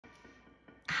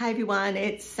Hi everyone,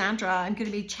 it's Sandra. I'm going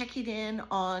to be checking in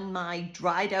on my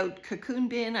dried out cocoon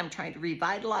bin. I'm trying to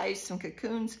revitalize some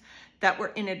cocoons that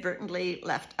were inadvertently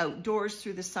left outdoors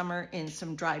through the summer in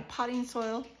some dried potting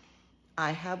soil.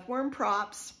 I have worm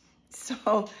props,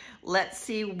 so let's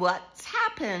see what's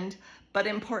happened, but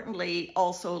importantly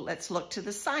also let's look to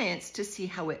the science to see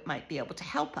how it might be able to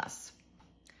help us.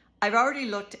 I've already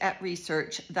looked at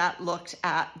research that looked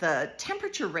at the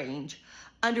temperature range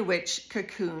under which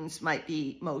cocoons might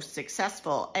be most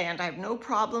successful. And I have no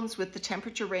problems with the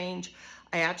temperature range.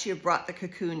 I actually have brought the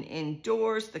cocoons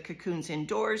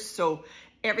indoors, so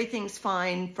everything's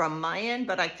fine from my end,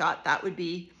 but I thought that would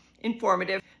be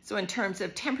informative. So in terms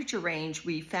of temperature range,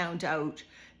 we found out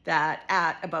that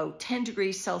at about 10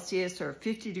 degrees Celsius or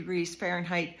 50 degrees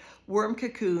Fahrenheit, worm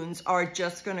cocoons are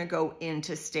just gonna go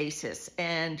into stasis,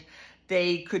 and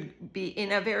they could be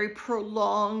in a very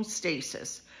prolonged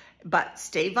stasis, but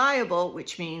stay viable,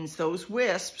 which means those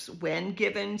wisps, when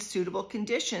given suitable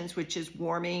conditions, which is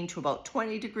warming to about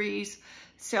 20 degrees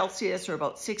Celsius or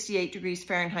about 68 degrees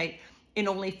Fahrenheit, in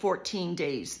only 14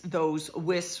 days, those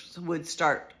wisps would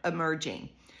start emerging.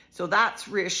 So that's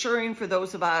reassuring for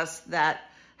those of us that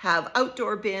have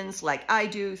outdoor bins like I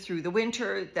do through the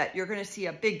winter, that you're gonna see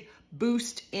a big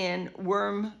boost in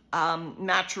worm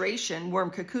maturation,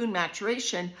 worm cocoon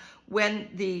maturation, when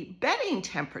the bedding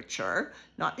temperature,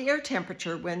 not the air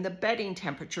temperature, when the bedding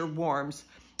temperature warms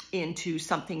into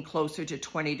something closer to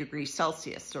 20 degrees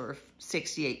Celsius or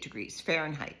 68 degrees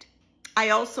Fahrenheit.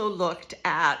 I also looked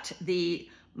at the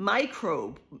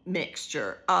microbe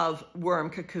mixture of worm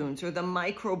cocoons, or the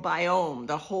microbiome,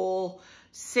 the whole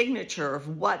signature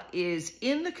of what is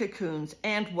in the cocoons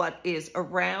and what is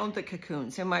around the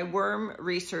cocoons. And my worm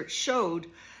research showed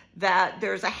that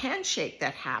there's a handshake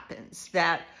that happens,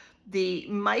 that the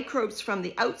microbes from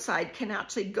the outside can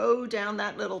actually go down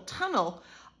that little tunnel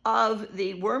of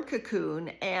the worm cocoon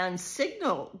and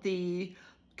signal the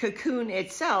cocoon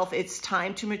itself it's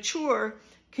time to mature,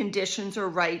 conditions are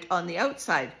right on the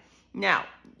outside. Now,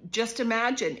 just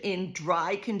imagine in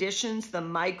dry conditions, the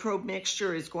microbe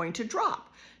mixture is going to drop.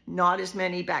 Not as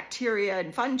many bacteria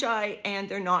and fungi, and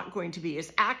they're not going to be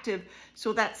as active.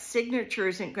 So that signature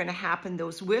isn't going to happen.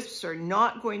 Those wisps are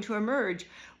not going to emerge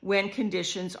when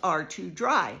conditions are too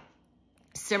dry.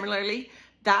 Similarly,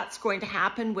 that's going to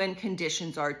happen when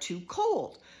conditions are too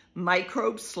cold.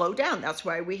 Microbes slow down. That's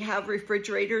why we have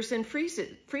refrigerators and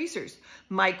freezers.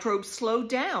 Microbes slow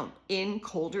down in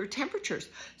colder temperatures.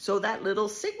 So that little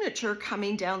signature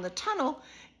coming down the tunnel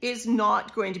is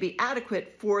not going to be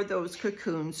adequate for those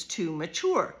cocoons to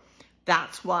mature.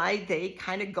 That's why they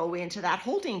kind of go into that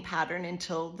holding pattern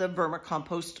until the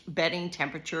vermicompost bedding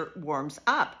temperature warms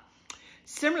up.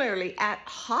 Similarly, at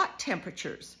hot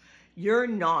temperatures, you're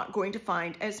not going to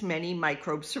find as many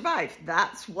microbes survive.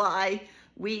 That's why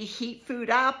we heat food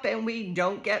up and we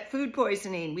don't get food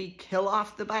poisoning. We kill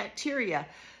off the bacteria.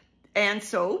 And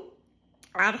so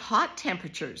at hot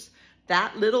temperatures,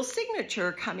 that little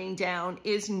signature coming down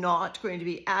is not going to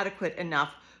be adequate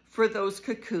enough for those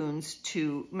cocoons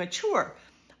to mature.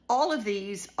 All of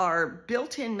these are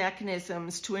built-in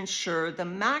mechanisms to ensure the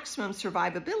maximum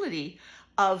survivability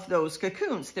of those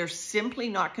cocoons. They're simply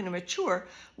not going to mature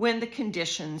when the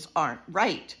conditions aren't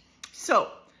right.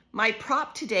 So my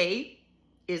prop today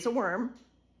is a worm.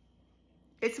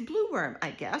 It's a blue worm,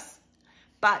 I guess.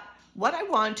 But what I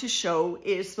want to show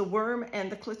is the worm and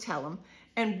the clitellum,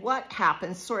 and what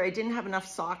happens. Sorry, I didn't have enough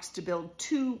socks to build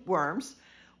two worms.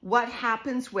 What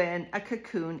happens when a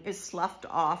cocoon is sloughed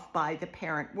off by the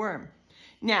parent worm?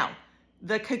 Now,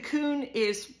 the cocoon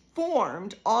is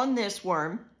formed on this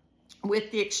worm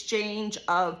with the exchange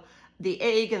of the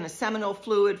egg and the seminal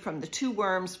fluid from the two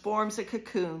worms, forms a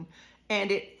cocoon,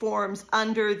 and it forms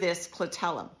under this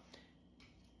clitellum.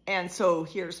 And so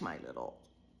here's my little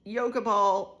yoga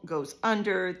ball, goes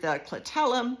under the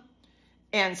clitellum.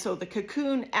 And so the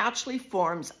cocoon actually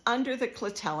forms under the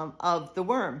clitellum of the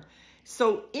worm.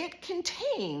 So it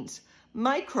contains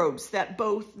microbes that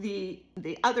both the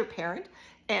other parent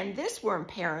and this worm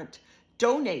parent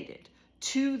donated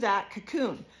to that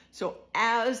cocoon. So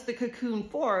as the cocoon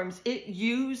forms, it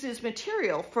uses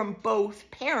material from both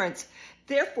parents.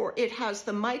 Therefore, it has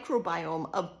the microbiome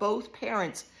of both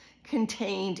parents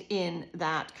contained in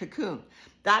that cocoon.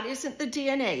 That isn't the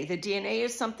DNA. The DNA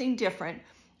is something different,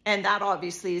 and that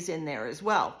obviously is in there as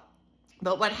well.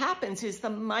 But what happens is the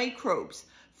microbes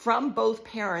from both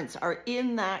parents are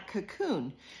in that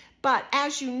cocoon. But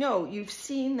as you know, you've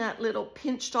seen that little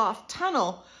pinched off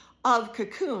tunnel of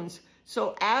cocoons.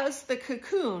 So as the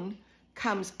cocoon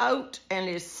comes out and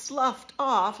is sloughed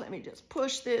off, let me just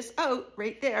push this out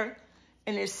right there,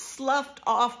 and is sloughed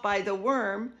off by the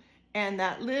worm and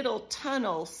that little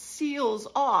tunnel seals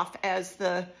off as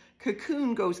the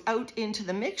cocoon goes out into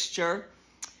the mixture,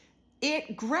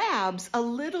 it grabs a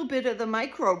little bit of the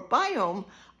microbiome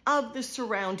of the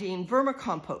surrounding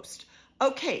vermicompost.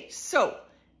 Okay, so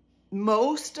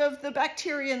most of the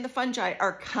bacteria and the fungi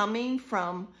are coming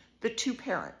from the two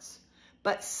parents,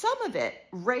 but some of it,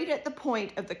 right at the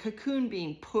point of the cocoon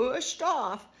being pushed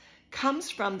off,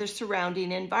 comes from the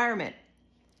surrounding environment.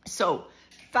 So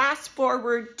fast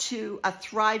forward to a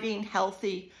thriving,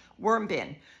 healthy worm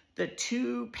bin. The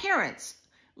two parents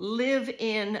live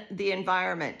in the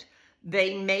environment.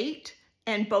 They mate,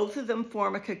 and both of them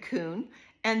form a cocoon,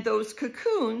 and those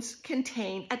cocoons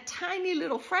contain a tiny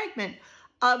little fragment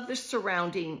of the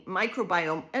surrounding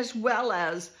microbiome, as well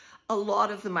as a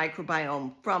lot of the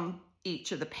microbiome from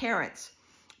each of the parents.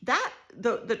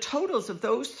 The totals of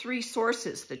those three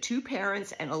sources, the two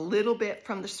parents and a little bit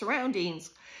from the surroundings,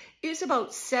 is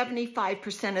about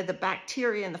 75% of the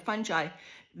bacteria and the fungi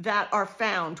that are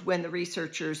found when the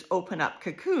researchers open up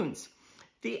cocoons.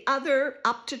 The other,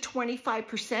 up to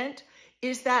 25%,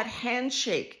 is that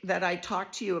handshake that I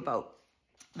talked to you about.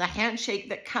 The handshake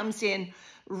that comes in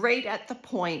right at the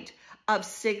point of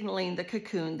signaling the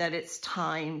cocoon that it's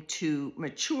time to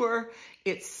mature,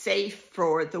 it's safe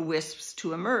for the wisps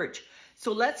to emerge.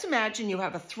 So let's imagine you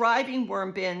have a thriving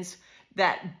worm bins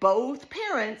that both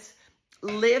parents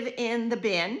live in the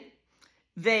bin.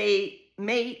 They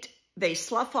mate, they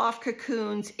slough off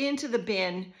cocoons into the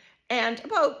bin, and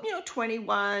about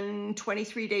 21,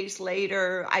 23 days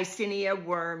later, Eisenia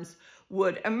worms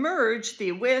would emerge,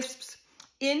 the wisps,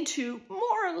 into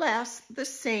more or less the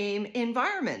same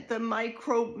environment. The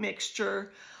microbe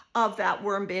mixture of that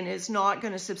worm bin is not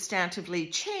going to substantively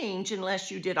change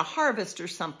unless you did a harvest or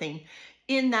something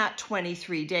in that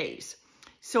 23 days.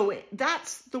 So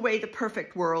that's the way the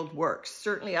perfect world works.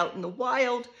 Certainly out in the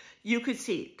wild, you could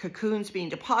see cocoons being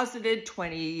deposited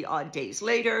 20 odd days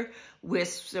later,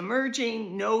 wisps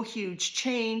emerging, no huge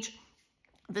change.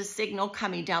 The signal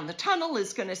coming down the tunnel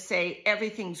is going to say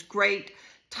everything's great,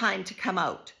 time to come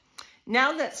out.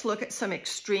 Now let's look at some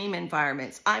extreme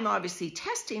environments. I'm obviously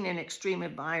testing an extreme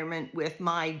environment with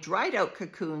my dried out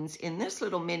cocoons in this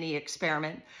little mini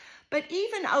experiment, but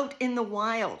even out in the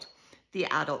wild, the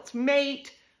adults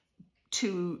mate,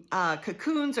 two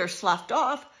cocoons are sloughed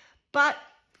off, but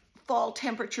fall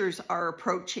temperatures are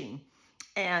approaching.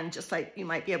 And just like you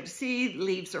might be able to see,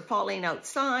 leaves are falling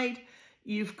outside.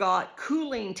 You've got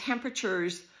cooling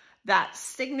temperatures. That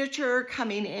signature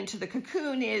coming into the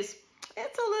cocoon is,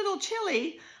 it's a little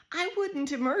chilly. I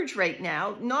wouldn't emerge right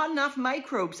now. Not enough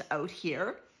microbes out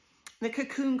here. The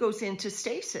cocoon goes into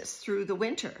stasis through the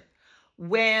winter.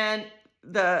 When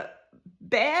the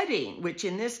bedding, which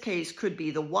in this case could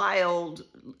be the wild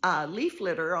leaf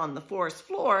litter on the forest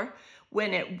floor,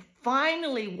 when it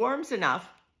finally warms enough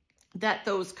that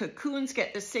those cocoons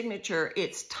get the signature,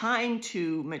 it's time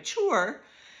to mature,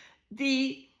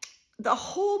 the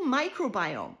whole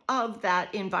microbiome of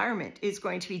that environment is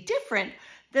going to be different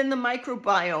than the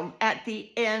microbiome at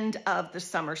the end of the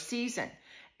summer season.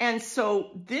 And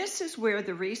so this is where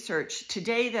the research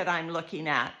today that I'm looking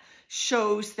at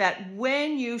shows that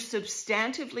when you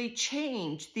substantively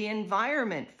change the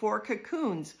environment for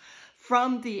cocoons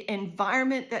from the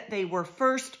environment that they were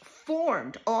first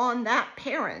formed on that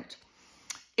parent,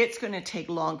 it's going to take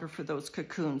longer for those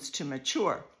cocoons to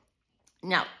mature.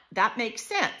 Now, that makes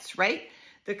sense, right?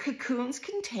 The cocoons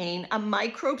contain a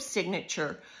microbe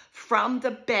signature from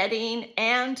the bedding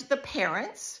and the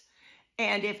parents.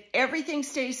 And if everything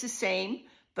stays the same,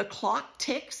 the clock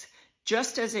ticks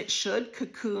just as it should.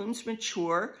 Cocoons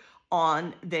mature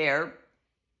on their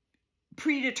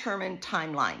predetermined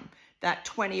timeline, that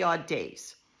 20 odd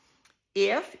days.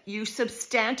 If you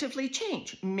substantively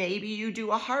change, maybe you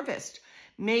do a harvest,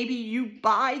 maybe you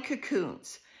buy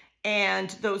cocoons, and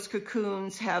those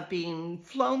cocoons have been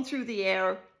flown through the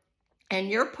air and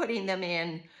you're putting them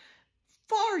in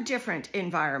far different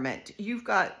environment. You've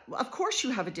got, of course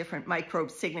you have a different microbe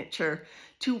signature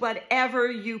to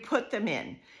whatever you put them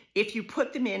in. If you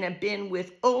put them in a bin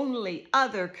with only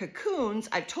other cocoons,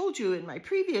 I've told you in my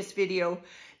previous video,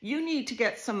 you need to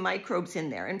get some microbes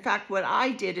in there. In fact, what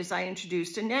I did is I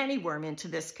introduced a nanny worm into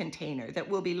this container that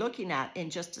we'll be looking at in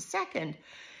just a second.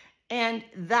 And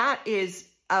that is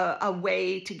a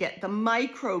way to get the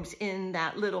microbes in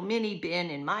that little mini bin,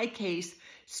 in my case,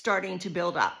 starting to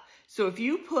build up. So if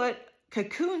you put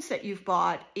cocoons that you've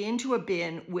bought into a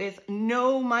bin with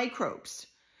no microbes,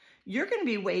 you're going to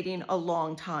be waiting a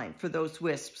long time for those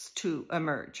wisps to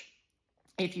emerge.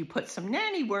 If you put some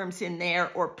nanny worms in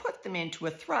there or put them into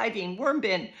a thriving worm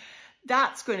bin,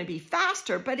 that's going to be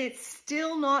faster, but it's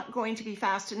still not going to be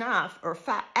fast enough or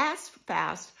as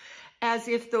fast as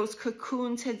if those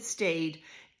cocoons had stayed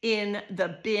in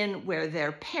the bin where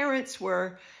their parents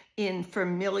were, in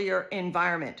familiar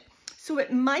environment. So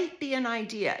it might be an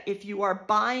idea, if you are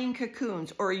buying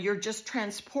cocoons or you're just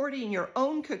transporting your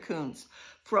own cocoons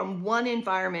from one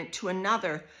environment to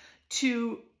another,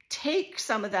 to take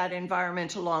some of that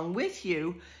environment along with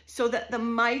you so that the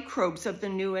microbes of the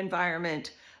new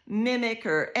environment mimic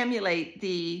or emulate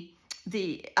the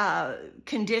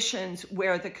conditions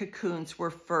where the cocoons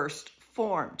were first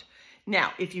formed.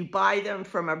 Now, if you buy them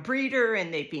from a breeder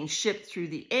and they've been shipped through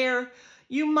the air,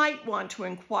 you might want to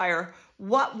inquire,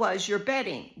 what was your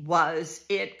bedding? Was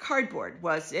it cardboard?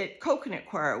 Was it coconut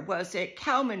coir? Was it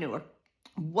cow manure?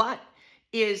 What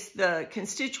is the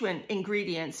constituent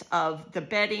ingredients of the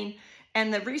bedding?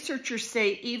 And the researchers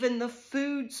say even the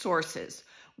food sources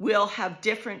will have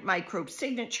different microbe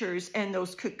signatures, and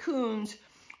those cocoons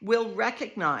will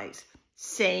recognize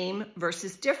same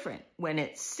versus different. When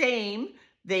it's same,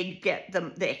 they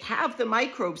have the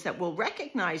microbes that will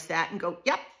recognize that and go,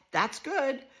 yep, that's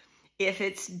good. If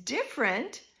it's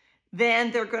different,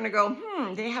 then they're going to go,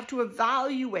 they have to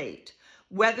evaluate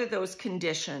whether those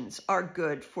conditions are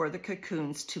good for the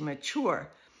cocoons to mature.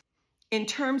 In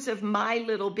terms of my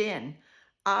little bin,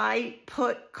 I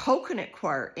put coconut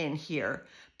coir in here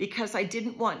because I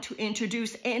didn't want to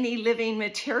introduce any living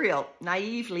material.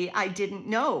 Naively, I didn't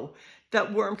know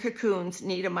that worm cocoons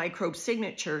need a microbe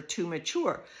signature to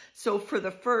mature. So for the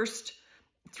first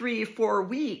 3 or 4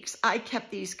 weeks, I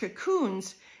kept these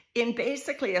cocoons in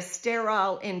basically a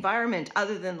sterile environment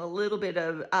other than the little bit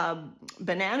of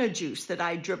banana juice that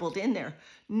I dribbled in there.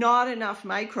 Not enough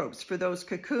microbes for those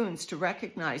cocoons to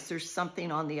recognize there's something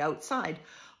on the outside.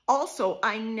 Also,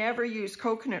 I never use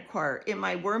coconut coir in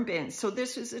my worm bin, so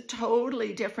this is a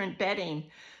totally different bedding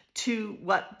to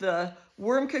what the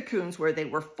worm cocoons where they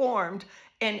were formed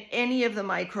and any of the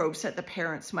microbes that the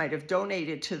parents might have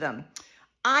donated to them.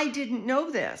 I didn't know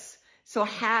this. So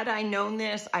had I known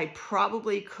this, I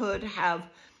probably could have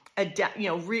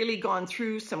really gone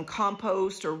through some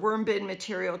compost or worm bin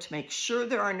material to make sure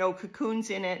there are no cocoons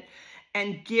in it,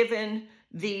 and given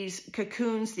these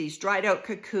cocoons, these dried out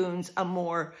cocoons, a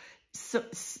more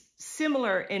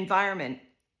similar environment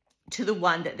to the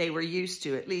one that they were used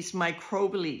to, at least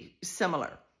microbially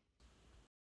similar.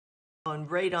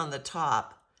 And right on the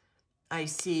top, I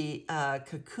see a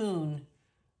cocoon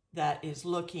that is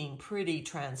looking pretty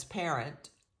transparent.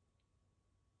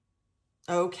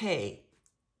 Okay,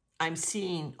 I'm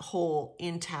seeing whole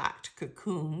intact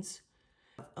cocoons.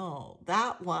 Oh,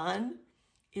 that one,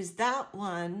 is that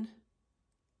one?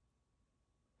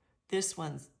 This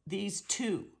one's, these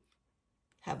two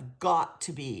have got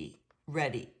to be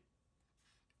ready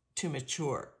to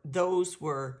mature. Those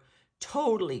were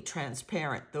totally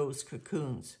transparent, those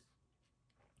cocoons.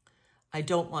 I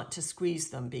don't want to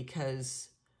squeeze them because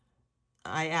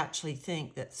I actually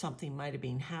think that something might have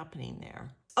been happening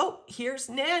there. Oh, here's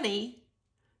Nanny.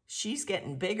 She's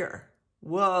getting bigger.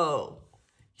 Whoa.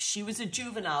 She was a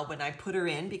juvenile when I put her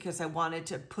in because I wanted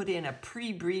to put in a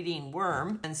pre-breeding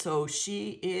worm. And so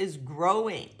she is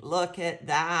growing. Look at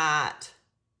that.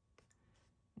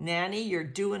 Nanny, you're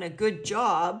doing a good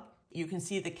job. You can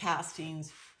see the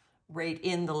castings right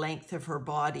in the length of her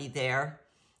body there.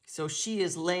 So she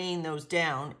is laying those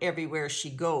down everywhere she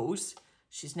goes.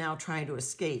 She's now trying to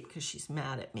escape because she's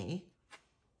mad at me.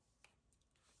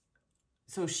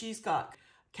 So she's got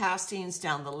castings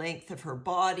down the length of her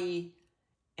body,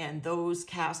 and those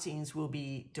castings will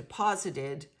be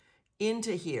deposited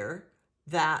into here.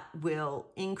 That will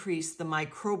increase the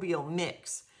microbial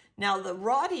mix. Now, the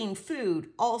rotting food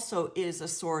also is a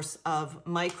source of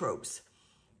microbes.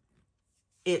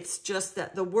 It's just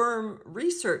that the worm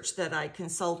research that I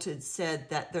consulted said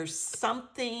that there's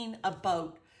something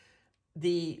about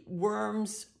the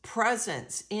worm's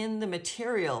presence in the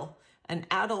material, an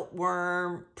adult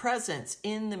worm presence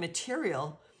in the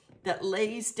material, that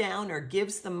lays down or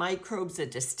gives the microbes a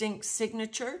distinct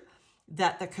signature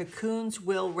that the cocoons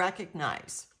will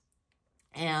recognize.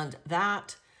 And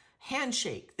that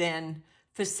handshake then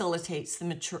facilitates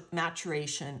the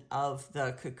maturation of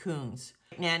the cocoons.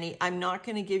 Nanny, I'm not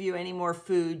going to give you any more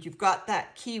food. You've got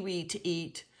that kiwi to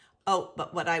eat. Oh,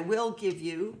 but what I will give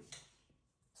you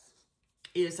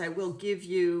is I will give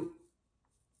you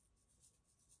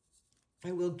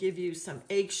some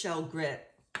eggshell grit,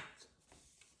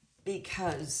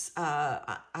 because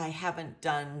I haven't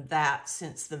done that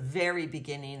since the very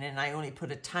beginning, and I only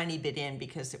put a tiny bit in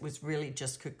because it was really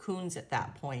just cocoons at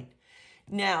that point.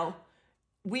 Now,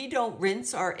 we don't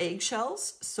rinse our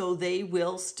eggshells, so they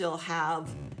will still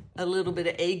have a little bit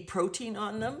of egg protein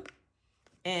on them.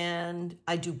 And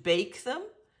I do bake them,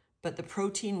 but the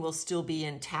protein will still be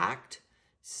intact.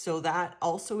 So that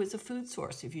also is a food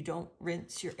source. If you don't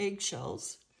rinse your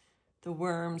eggshells, the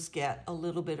worms get a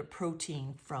little bit of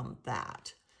protein from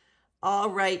that. All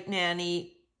right,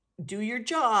 Nanny, do your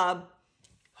job.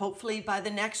 Hopefully by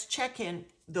the next check-in,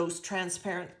 those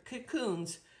transparent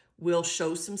cocoons will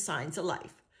show some signs of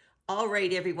life. All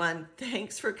right, everyone,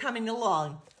 thanks for coming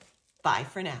along. Bye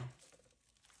for now.